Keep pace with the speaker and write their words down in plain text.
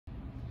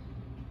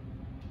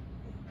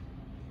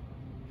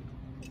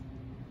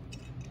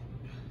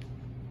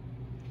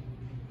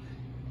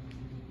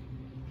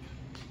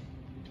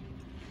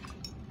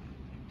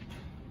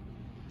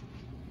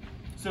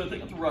So the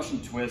thing with the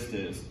Russian twist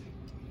is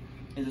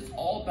it's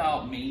all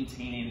about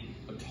maintaining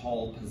a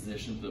tall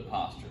position for the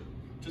posture.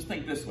 Just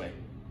think this way,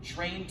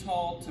 train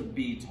tall to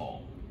be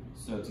tall.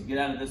 So to get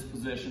out of this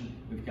position,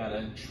 we've got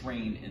to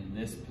train in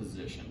this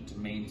position to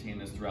maintain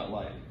this throughout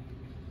life.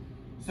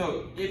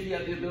 So if you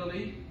have the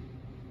ability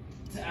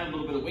to add a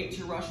little bit of weight to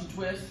your Russian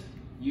twist,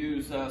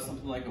 use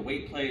something like a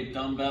weight plate,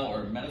 dumbbell,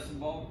 or a medicine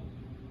ball.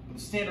 But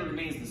the standard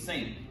remains the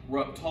same.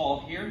 We're up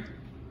tall here.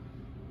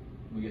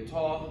 We get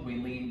tall, we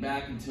lean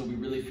back until we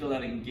really feel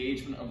that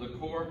engagement of the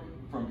core.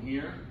 From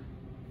here,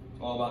 it's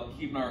all about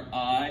keeping our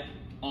eye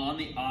on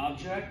the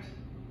object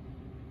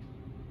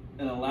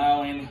and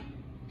allowing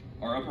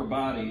our upper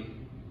body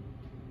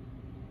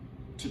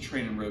to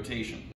train in rotation.